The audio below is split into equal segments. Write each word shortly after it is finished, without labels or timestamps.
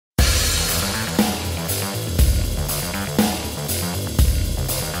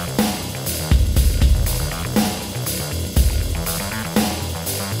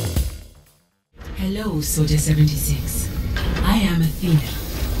Hello, Soldier 76. I am Athena.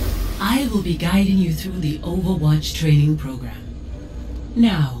 I will be guiding you through the Overwatch training program.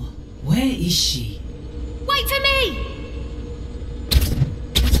 Now, where is she? Wait for me!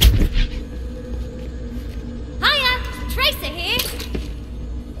 Hiya! Tracer here!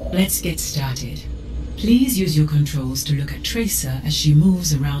 Let's get started. Please use your controls to look at Tracer as she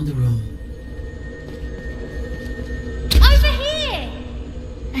moves around the room. Over here!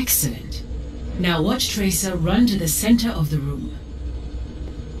 Excellent. Now watch Tracer run to the center of the room.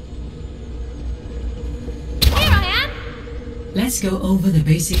 Here I am! Let's go over the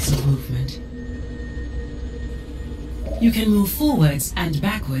basics of movement. You can move forwards and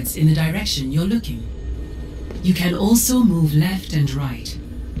backwards in the direction you're looking. You can also move left and right.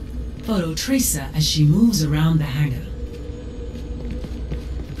 Follow Tracer as she moves around the hangar.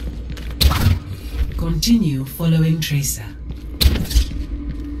 Continue following Tracer.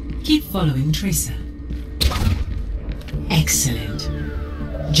 Keep following Tracer. Excellent.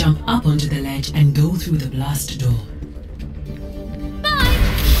 Jump up onto the ledge and go through the blast door. Bye!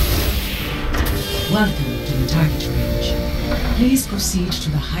 Welcome to the target range. Please proceed to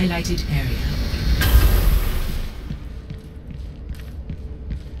the highlighted area.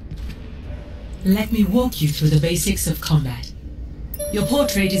 Let me walk you through the basics of combat. Your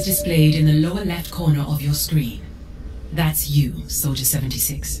portrait is displayed in the lower left corner of your screen. That's you, Soldier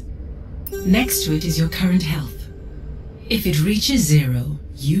 76. Next to it is your current health. If it reaches 0,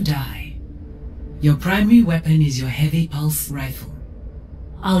 you die. Your primary weapon is your heavy pulse rifle.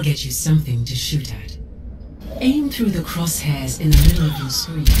 I'll get you something to shoot at. Aim through the crosshairs in the middle of your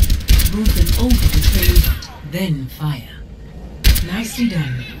screen. Move them over the training bot, then fire. Nicely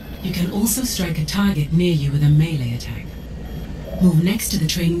done. You can also strike a target near you with a melee attack. Move next to the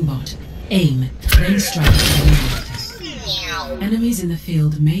training bot, aim, then strike with a melee attack. Enemies in the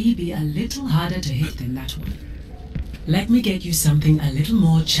field may be a little harder to hit than that one. Let me get you something a little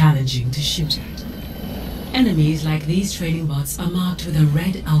more challenging to shoot at. Enemies like these training bots are marked with a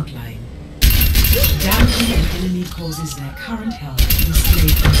red outline. Damaging an enemy causes their current health to be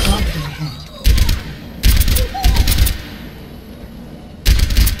displayed above their head.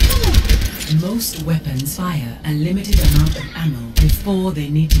 Most weapons fire a limited amount of ammo before they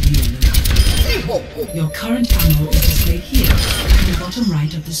need to be reloaded. Your current ammo is displayed here, at the bottom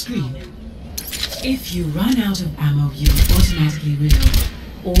right of the screen. If you run out of ammo, you will automatically reload,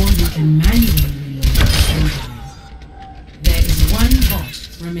 or you can manually reload at the same time. There is one bot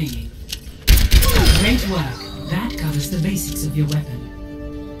remaining. Great work. That covers the basics of your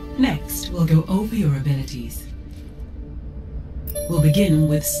weapon. Next, we'll go over your abilities. We'll begin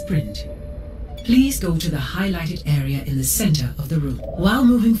with Sprint. Please go to the highlighted area in the center of the room. While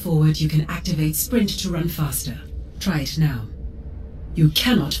moving forward, you can activate Sprint to run faster. Try it now. You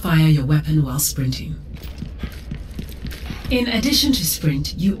cannot fire your weapon while sprinting. In addition to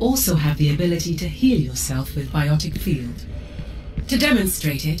Sprint, you also have the ability to heal yourself with Biotic Field. To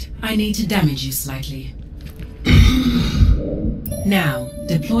demonstrate it, I need to damage you slightly. Now,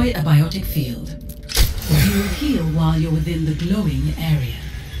 deploy a Biotic Field. You will heal while you're within the glowing area.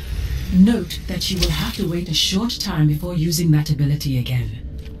 Note that you will have to wait a short time before using that ability again.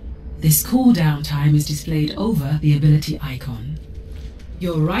 This cooldown time is displayed over the ability icon.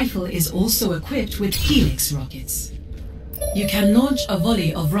 Your rifle is also equipped with Helix rockets. You can launch a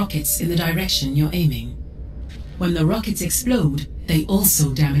volley of rockets in the direction you're aiming. When the rockets explode, they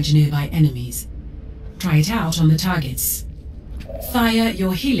also damage nearby enemies. Try it out on the targets. Fire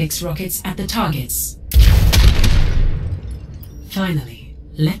your Helix rockets at the targets. Finally,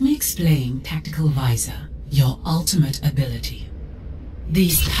 let me explain Tactical Visor, your ultimate ability.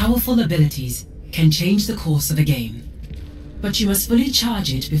 These powerful abilities can change the course of a game, but you must fully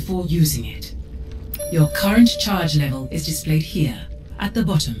charge it before using it. Your current charge level is displayed here, at the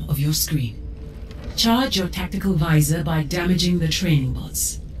bottom of your screen. Charge your Tactical Visor by damaging the training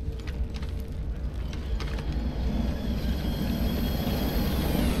bots.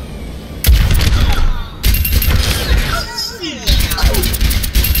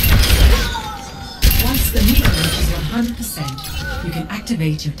 Once the meter reaches 100%, you can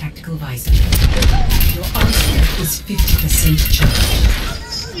activate your Tactical Visor. Your ultimate is 50%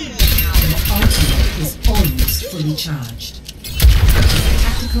 charged. Your ultimate is almost fully charged. The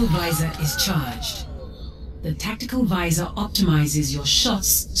Tactical Visor is charged. The Tactical Visor optimizes your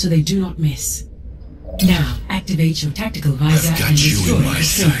shots so they do not miss. Now, activate your Tactical Visor and destroy the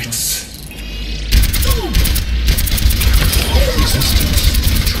sights. Resistance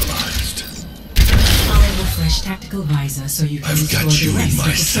neutralized. I'll refresh Tactical Visor so you can destroy the rest of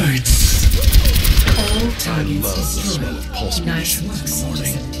the sights. All targets destroyed. Nice work, Soldier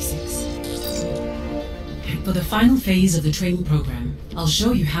 76. For the final phase of the training program, I'll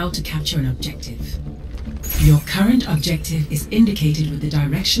show you how to capture an objective. Your current objective is indicated with the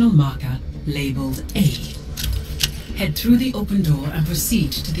directional marker labeled A. Head through the open door and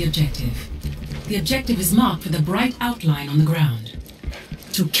proceed to the objective. The objective is marked with a bright outline on the ground.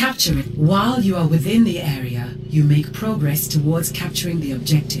 To capture it while you are within the area, you make progress towards capturing the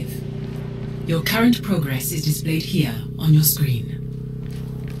objective. Your current progress is displayed here on your screen.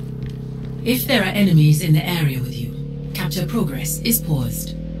 If there are enemies in the area with you, capture progress is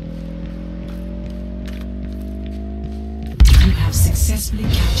paused. You have successfully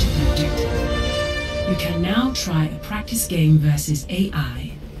captured the objective. You can now try a practice game versus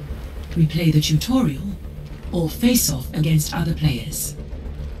AI, replay the tutorial, or face off against other players.